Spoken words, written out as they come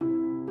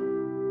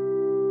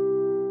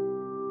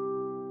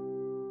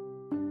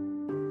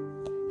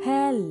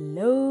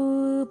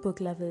Hello, book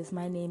lovers.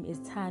 My name is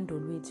Thando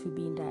Lwethu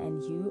Binda,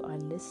 and you are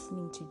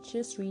listening to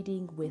Just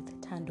Reading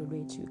with Thando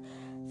Lwethu.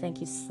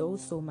 Thank you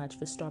so much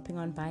for stopping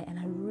on by, and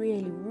I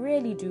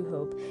really do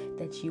hope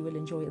that you will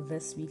enjoy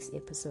this week's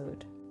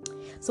episode.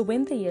 So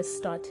when the year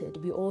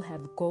started, we all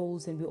have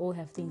goals and we all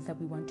have things that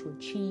we want to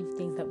achieve,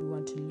 things that we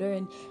want to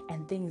learn,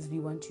 and things we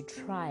want to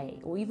try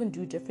or even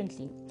do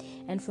differently.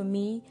 And for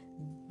me,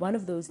 one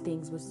of those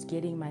things was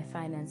getting my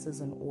finances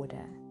in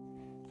order.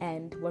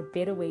 And what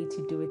better way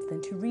to do it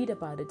than to read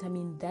about it? I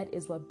mean, that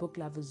is what book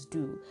lovers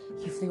do.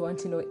 If they want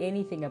to know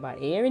anything about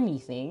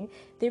anything,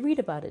 they read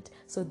about it.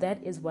 So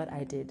that is what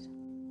I did.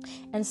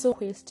 And so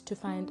quest to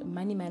find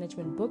money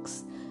management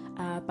books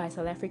by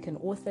South African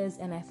authors,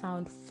 and I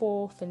found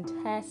 4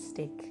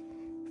 fantastic,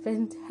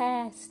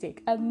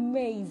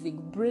 amazing,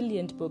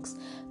 brilliant books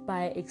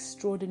by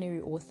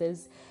extraordinary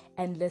authors.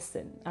 And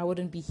listen, I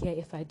wouldn't be here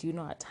if I do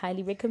not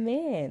highly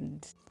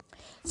recommend.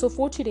 So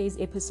for today's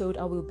episode,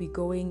 I will be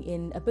going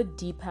in a bit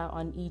deeper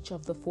on each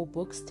of the 4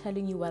 books,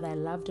 telling you what I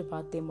loved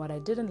about them, what I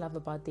didn't love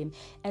about them,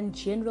 and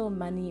general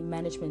money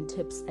management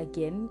tips.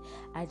 Again,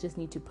 I just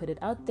need to put it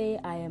out there.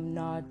 I am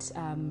not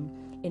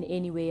in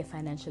any way a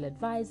financial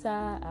advisor.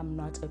 I'm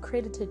not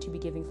accredited to be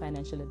giving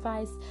financial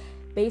advice.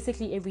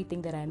 Basically,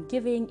 everything that I'm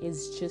giving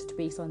is just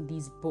based on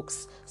these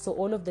books. So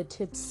all of the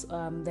tips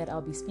that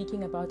I'll be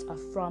speaking about are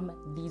from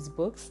these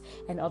books.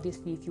 And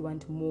obviously, if you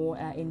want more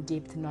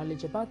in-depth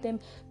knowledge about them,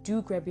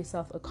 do grab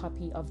yourself a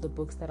copy of the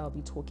books that I'll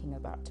be talking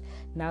about.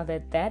 Now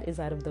that is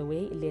out of the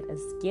way, let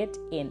us get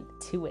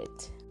into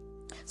it.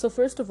 So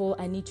first of all,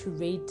 I need to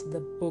rate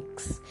the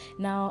books.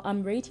 Now,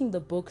 I'm rating the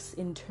books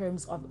in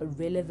terms of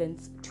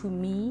relevance to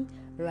me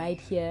right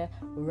here,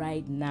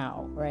 right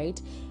now, right?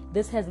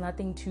 This has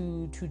nothing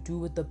to do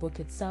with the book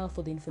itself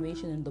or the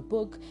information in the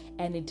book,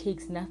 and it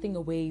takes nothing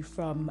away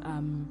from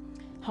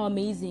how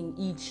amazing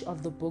each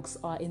of the books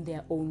are in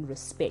their own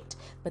respect.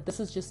 But this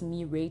is just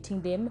me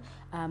rating them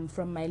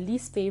from my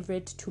least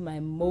favorite to my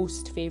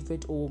most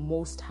favorite or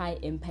most high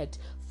impact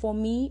for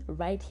me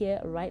right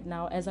here, right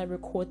now, as I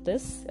record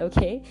this,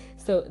 okay?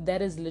 So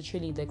that is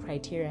literally the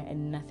criteria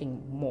and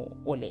nothing more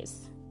or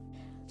less.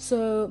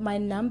 So my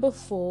number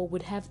 4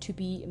 would have to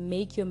be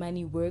Make Your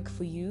Money Work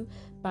For You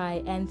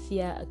by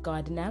Anthea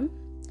Gardner.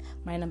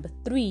 My number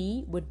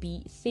 3 would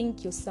be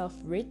Think Yourself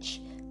Rich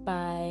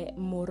by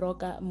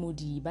Moroka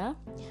Mudiba.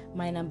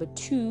 My number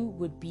 2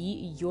 would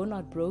be You're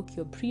Not Broke,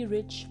 You're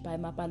Pre-Rich by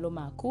Mapalo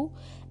Maku.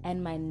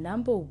 And my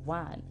number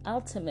 1,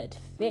 ultimate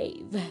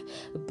fave,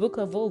 book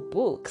of all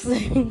books,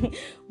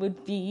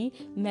 would be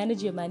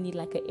Manage Your Money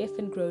Like a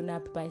Effing Grown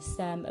Up by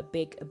Sam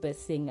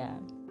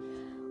Beck-Basinger.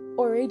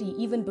 Already,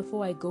 even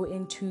before I go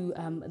into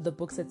the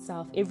books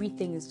itself,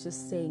 everything is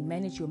just saying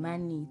manage your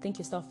money, think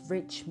yourself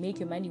rich, make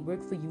your money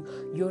work for you,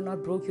 you're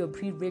not broke, you're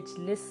pre-rich.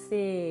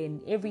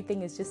 Listen,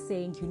 everything is just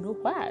saying, you know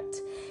what?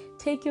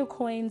 Take your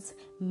coins,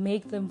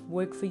 make them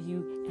work for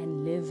you,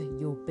 and live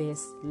your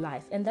best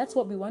life. And that's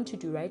what we want to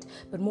do, right?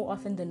 But more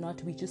often than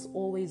not, we're just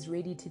always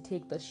ready to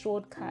take the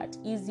shortcut,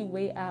 easy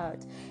way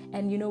out.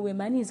 And where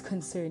money is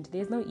concerned,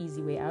 there's no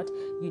easy way out.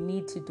 You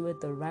need to do it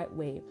the right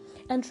way.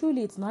 And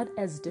truly, it's not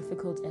as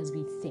difficult as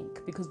we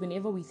think, because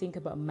whenever we think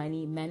about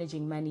money,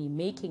 managing money,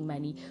 making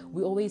money,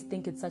 we always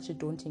think it's such a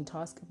daunting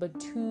task. But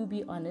to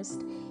be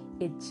honest,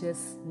 it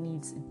just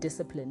needs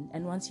discipline.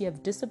 And once you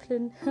have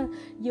discipline,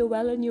 you're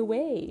well on your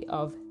way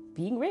of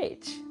being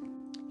rich.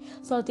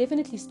 So I'll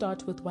definitely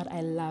start with what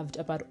I loved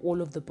about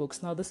all of the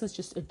books. Now, this is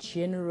just a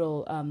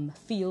general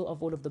feel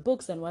of all of the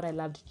books and what I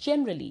loved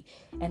generally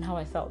and how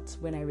I felt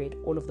when I read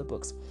all of the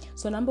books.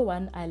 So number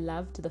 1, I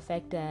loved the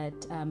fact that,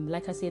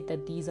 like I said,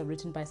 that these are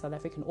written by South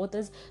African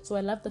authors. So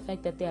I love the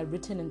fact that they are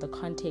written in the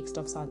context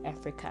of South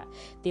Africa.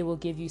 They will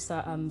give you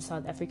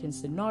South African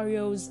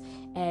scenarios,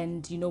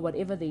 and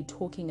whatever they're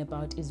talking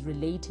about is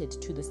related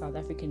to the South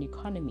African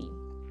economy.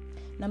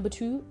 Number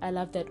 2, I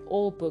love that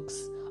all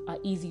books are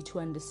easy to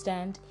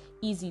understand,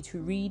 easy to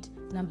read.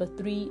 Number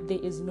 3, there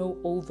is no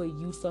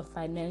overuse of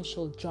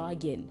financial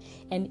jargon.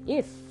 And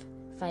if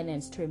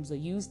finance terms are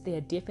used, they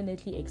are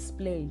definitely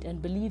explained.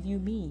 And believe you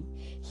me,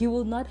 you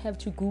will not have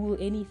to Google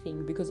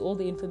anything, because all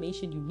the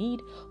information you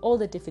need, all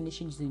the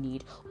definitions you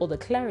need, all the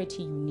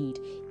clarity you need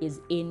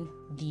is in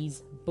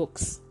these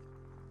books.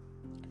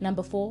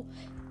 Number 4,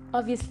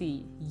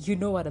 obviously, you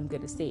know what I'm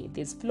going to say.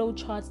 There's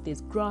flowcharts,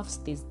 there's graphs,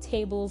 there's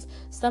tables.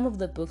 Some of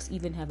the books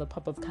even have a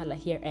pop of color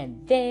here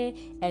and there.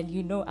 And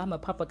I'm a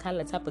pop of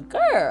color type of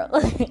girl.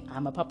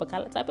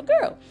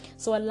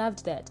 So I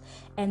loved that.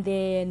 And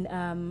then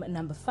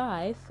number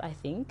 5, I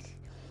think,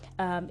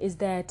 is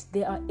that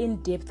there are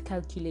in-depth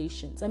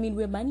calculations. I mean,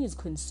 where money is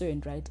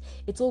concerned, right?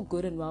 It's all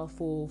good and well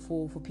for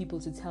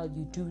people to tell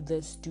you do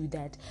this, do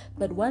that.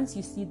 But once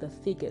you see the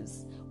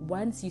figures,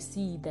 once you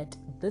see that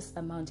this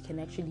amount can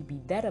actually be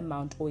that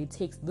amount, or it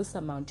takes this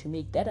amount to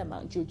make that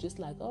amount, you're just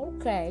like,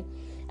 okay,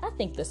 I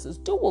think this is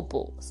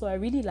doable. So I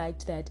really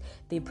liked that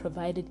they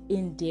provided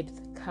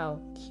in-depth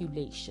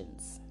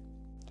calculations.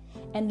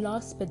 And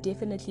last but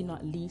definitely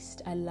not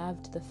least, I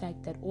loved the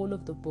fact that all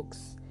of the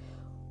books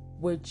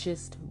were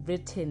just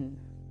written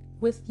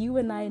with you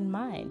and I in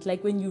mind.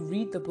 Like when you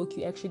read the book,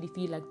 you actually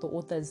feel like the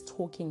author is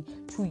talking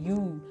to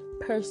you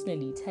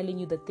personally, telling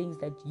you the things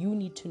that you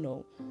need to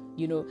know,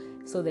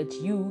 so that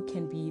you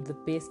can be the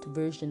best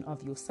version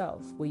of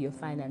yourself where your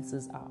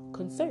finances are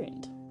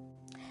concerned.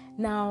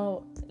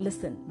 Now,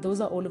 listen,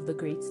 those are all of the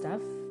great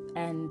stuff.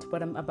 And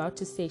what I'm about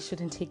to say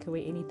shouldn't take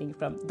away anything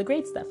from the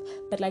great stuff.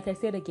 But like I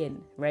said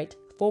again, right,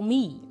 for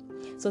me,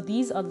 so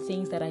these are the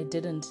things that I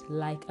didn't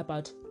like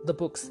about the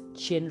books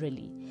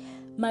generally.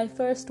 My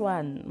first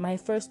one,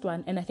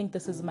 and I think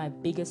this is my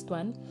biggest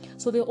one.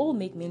 So they all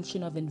make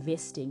mention of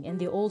investing, and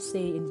they all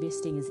say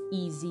investing is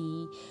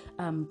easy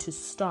to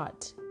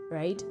start,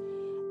 right?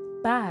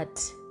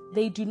 But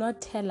they do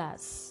not tell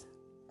us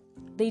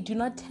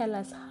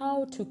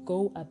how to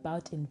go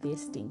about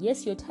investing.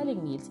 Yes, you're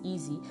telling me it's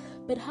easy,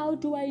 but how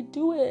do I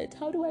do it?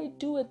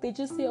 They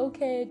just say,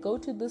 okay, go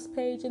to this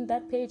page and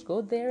that page,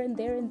 go there and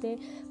there and there.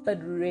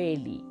 But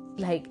really,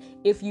 like,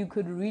 if you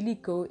could really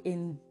go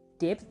in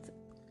depth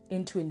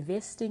into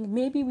investing,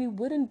 maybe we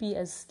wouldn't be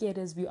as scared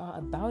as we are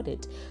about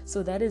it.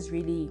 So that is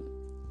really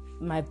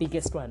my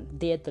biggest one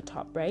there at the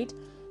top, right?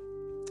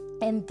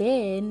 And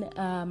then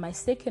my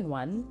second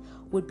one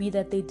would be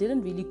that they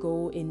didn't really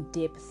go in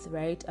depth,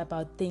 right,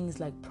 about things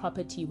like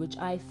property, which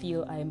I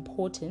feel are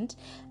important,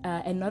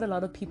 and not a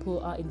lot of people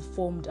are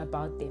informed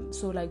about them.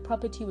 So like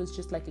property was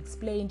just like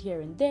explained here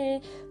and there,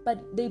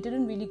 but they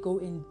didn't really go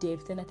in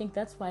depth. And I think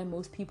that's why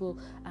most people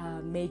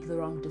make the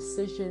wrong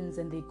decisions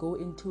and they go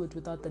into it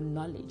without the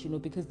knowledge,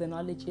 because the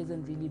knowledge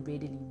isn't really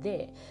readily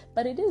there.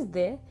 But it is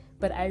there.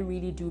 But I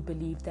really do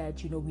believe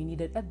that, we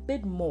needed a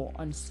bit more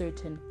on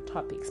certain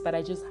topics. But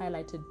I just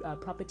highlighted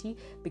property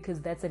because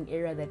that's an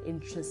area that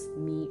interests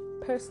me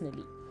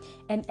personally.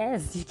 And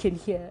as you can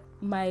hear,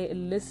 my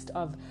list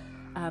of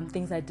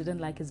things I didn't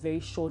like is very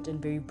short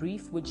and very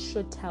brief, which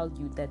should tell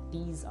you that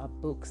these are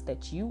books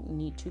that you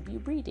need to be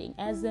reading,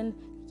 as in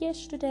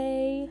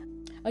yesterday.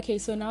 Okay,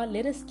 so now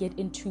let us get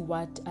into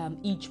what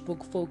each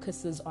book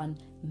focuses on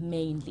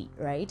mainly,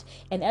 right?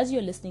 And as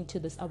you're listening to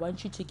this, I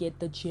want you to get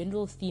the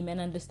general theme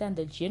and understand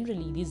that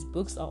generally these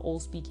books are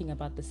all speaking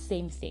about the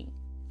same thing.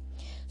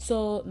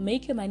 So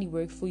Make Your Money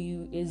Work For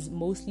You is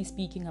mostly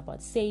speaking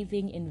about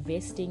saving,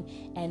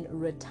 investing, and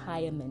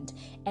retirement.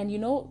 And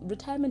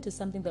retirement is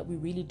something that we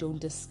really don't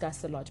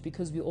discuss a lot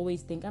because we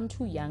always think, I'm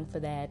too young for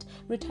that.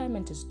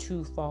 Retirement is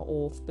too far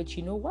off. But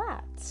you know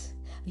what?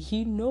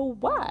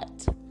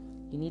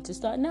 You need to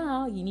start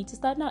now.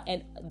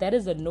 And that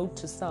is a note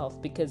to self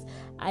because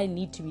I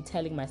need to be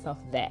telling myself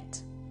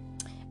that.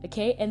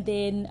 Okay. And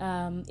then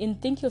in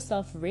Think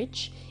Yourself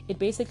Rich, it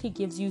basically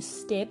gives you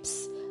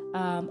steps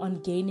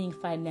on gaining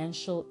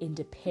financial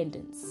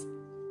independence.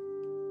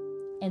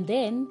 And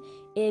then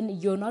in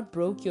You're Not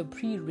Broke, You're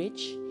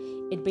Pre-Rich,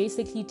 it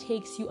basically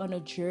takes you on a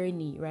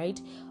journey, right,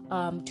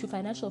 to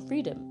financial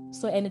freedom.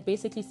 So, and it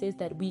basically says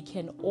that we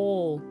can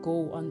all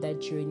go on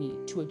that journey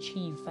to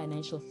achieve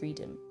financial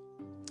freedom.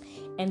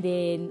 And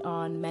then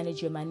on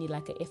Manage Your Money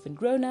Like a Effing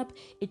Grown Up,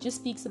 it just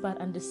speaks about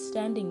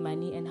understanding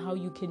money and how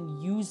you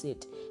can use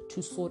it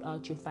to sort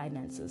out your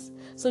finances.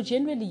 So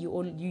generally,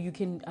 you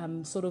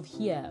can sort of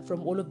hear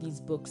from all of these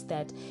books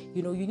that,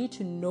 you need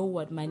to know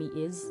what money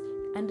is,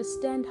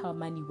 understand how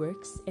money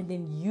works, and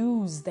then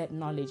use that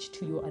knowledge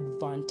to your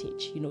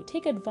advantage.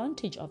 Take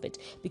advantage of it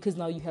because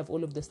now you have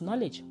all of this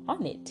knowledge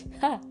on it.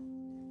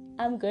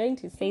 I'm going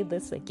to say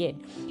this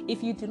again.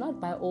 If you do not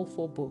buy all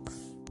 4 books,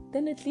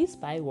 then at least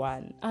buy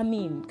one. I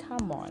mean,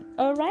 come on.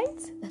 All right?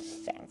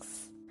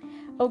 Thanks.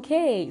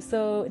 Okay,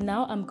 so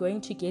now I'm going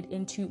to get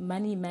into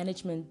money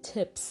management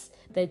tips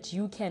that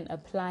you can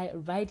apply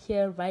right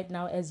here, right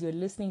now, as you're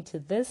listening to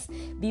this.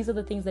 These are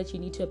the things that you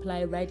need to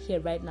apply right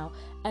here, right now.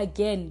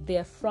 Again,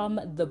 they're from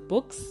the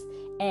books.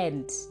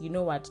 And you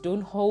know what?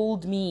 Don't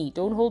hold me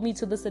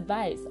to this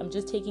advice. I'm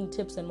just taking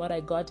tips and what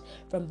I got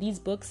from these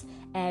books,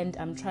 and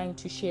I'm trying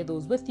to share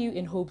those with you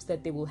in hopes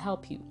that they will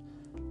help you.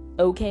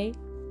 Okay?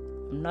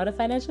 I'm not a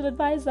financial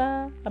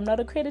advisor. I'm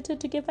not accredited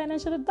to give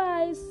financial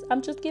advice.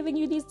 I'm just giving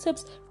you these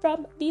tips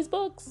from these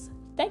books.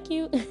 Thank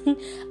you.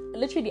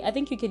 Literally, I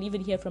think you can even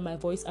hear from my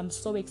voice. I'm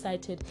so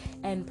excited.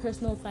 And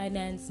personal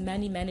finance,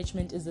 money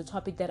management is a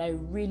topic that I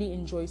really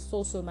enjoy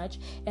so much.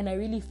 And I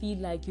really feel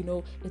like,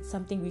 it's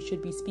something we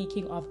should be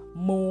speaking of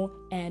more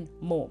and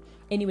more.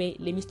 Anyway,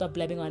 let me stop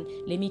blabbing on.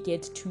 Let me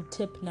get to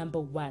tip number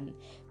 1.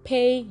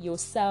 Pay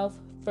yourself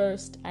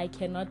first. I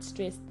cannot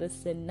stress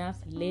this enough.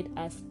 Let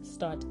us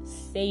start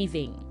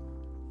saving.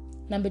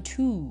 Number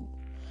 2,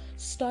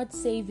 start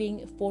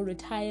saving for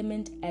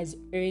retirement as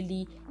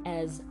early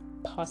as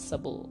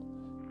possible.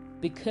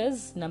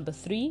 Because number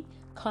 3,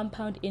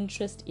 compound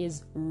interest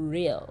is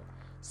real.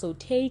 So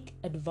take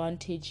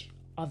advantage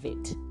of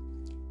it.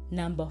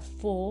 Number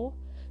 4,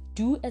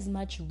 do as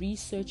much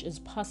research as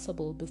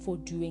possible before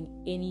doing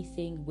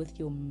anything with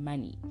your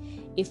money.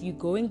 If you're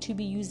going to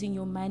be using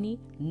your money,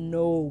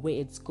 know where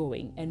it's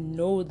going and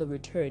know the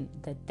return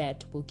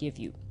that will give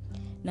you.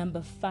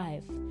 Number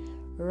 5,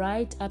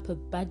 write up a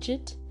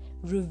budget,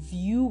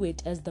 review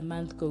it as the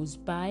month goes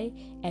by,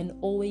 and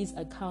always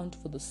account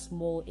for the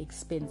small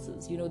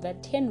expenses.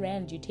 That 10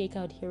 rand you take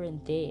out here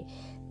and there,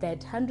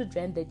 that 100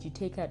 rand that you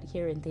take out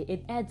here and there,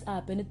 it adds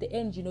up. And at the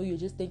end, you're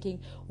just thinking,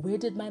 where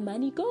did my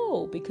money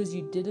go? Because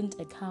you didn't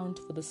account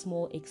for the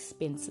small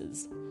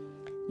expenses.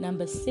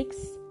 Number 6,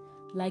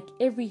 like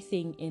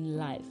everything in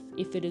life,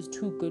 if it is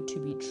too good to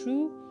be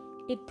true,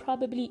 it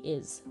probably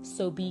is.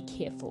 So be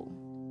careful.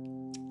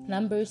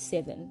 Number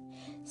 7,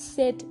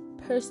 set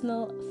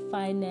personal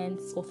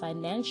finance or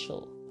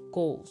financial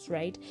goals,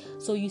 right?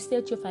 So you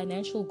set your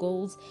financial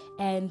goals,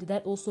 and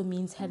that also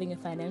means having a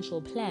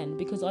financial plan,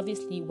 because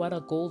obviously, what are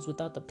goals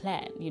without the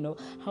plan?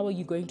 How are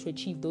you going to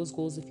achieve those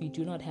goals if you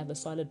do not have a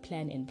solid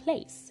plan in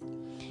place?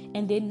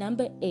 And then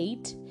number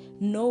 8,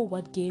 know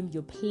what game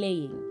you're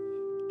playing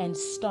and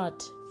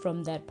start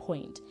from that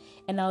point.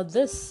 And now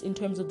this, in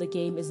terms of the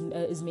game,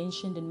 is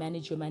mentioned in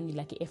Manage Your Money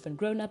Like a Effing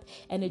Grown Up,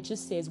 and it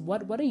just says,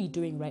 what are you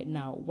doing right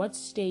now? What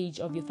stage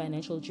of your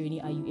financial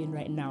journey are you in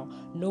right now?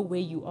 Know where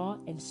you are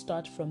and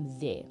start from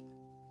there.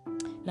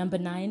 Number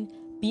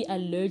 9, be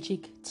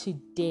allergic to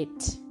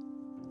debt.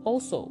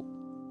 Also,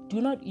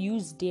 do not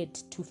use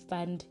debt to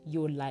fund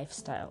your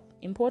lifestyle.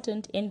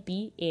 Important,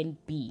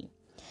 NB.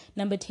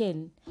 Number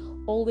 10,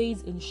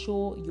 always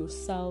insure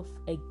yourself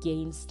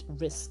against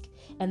risk.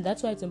 And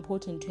that's why it's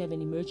important to have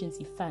an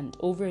emergency fund.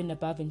 Over and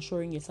above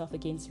insuring yourself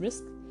against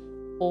risk,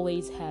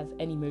 always have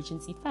an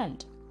emergency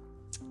fund.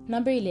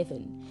 Number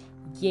 11,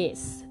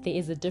 yes, there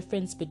is a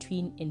difference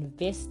between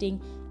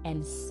investing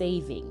and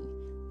saving.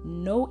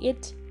 Know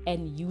it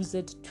and use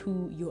it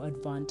to your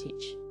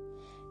advantage.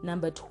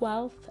 Number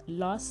 12,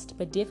 last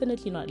but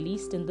definitely not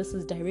least, and this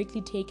is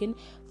directly taken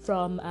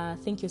from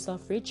Think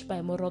Yourself Rich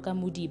by Moroka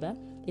Mudiba.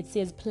 It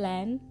says,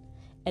 plan,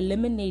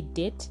 eliminate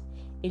debt,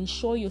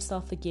 insure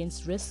yourself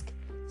against risk,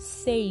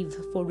 save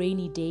for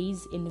rainy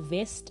days,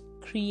 invest,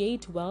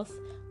 create wealth,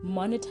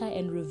 monitor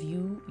and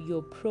review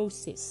your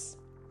process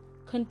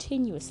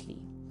continuously.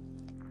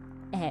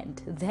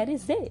 And that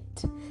is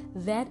it.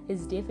 That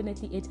is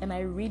definitely it. And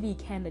I really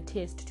can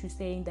attest to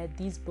saying that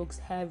these books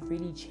have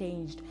really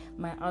changed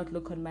my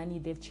outlook on money.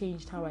 They've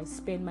changed how I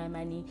spend my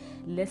money.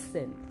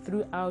 Listen,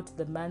 throughout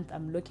the month,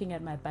 I'm looking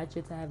at my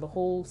budget. I have a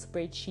whole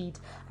spreadsheet.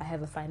 I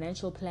have a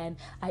financial plan.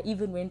 I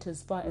even went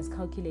as far as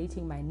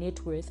calculating my net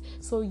worth.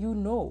 So you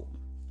know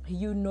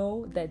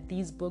that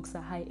these books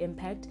are high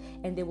impact,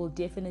 and they will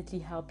definitely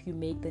help you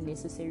make the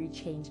necessary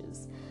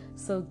changes.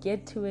 So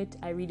get to it.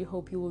 I really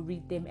hope you will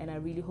read them, and I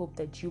really hope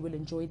that you will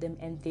enjoy them,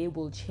 and they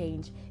will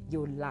change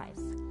your life.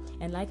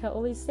 And like I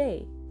always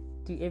say,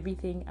 do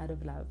everything out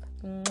of love.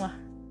 Mwah.